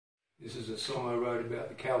This is a song I wrote about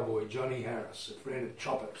the cowboy, Johnny Harris, a friend of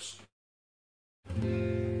Chopper's.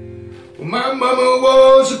 Well, my mama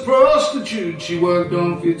was a prostitute. She worked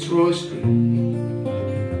on Fitzroy Street.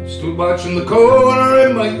 Stood watching the corner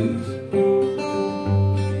in my youth.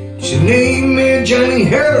 She named me Johnny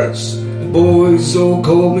Harris. The boys all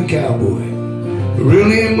called me Cowboy. The real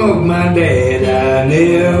name of my dad I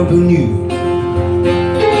never knew.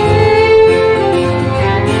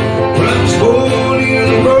 Well, I was born in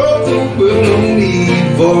a brothel with no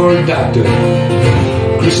need for a doctor.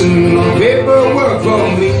 Christening on paperwork for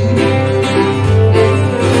me.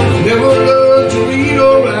 Never learned to read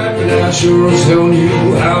or write, but I sure as hell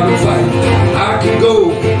knew how to fight. I could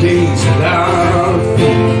go for days without a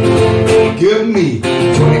fear. Give me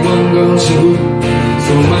 21 gun salute,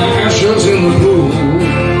 throw my ashes in the pool,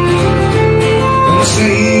 and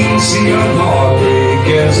sing, see a heartbreak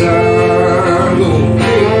as I go.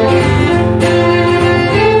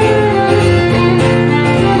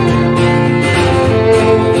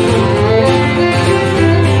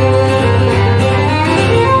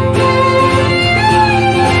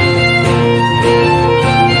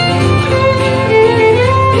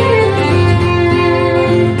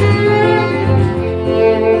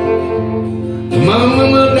 My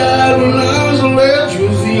mama died when I was a lad. She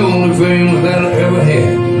was the only family that I ever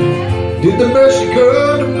had. Did the best she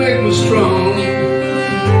could to make me strong,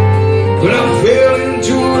 but I fell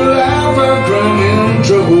into a life of crime and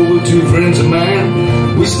trouble with two friends of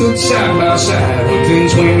mine. We stood side by side when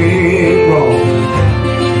things went wrong.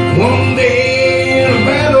 One day in a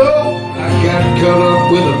battle, I got cut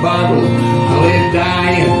up with a bottle. I lay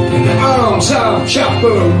dying in the arms of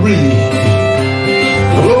Chopper Reed.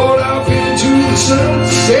 I rolled off into the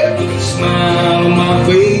sunset with a smile on my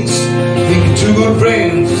face, thinking two good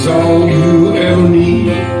friends is all you ever need.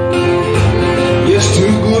 Yes,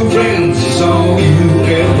 two good friends is all you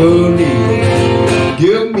ever need.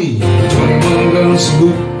 Give me 21 gun salute.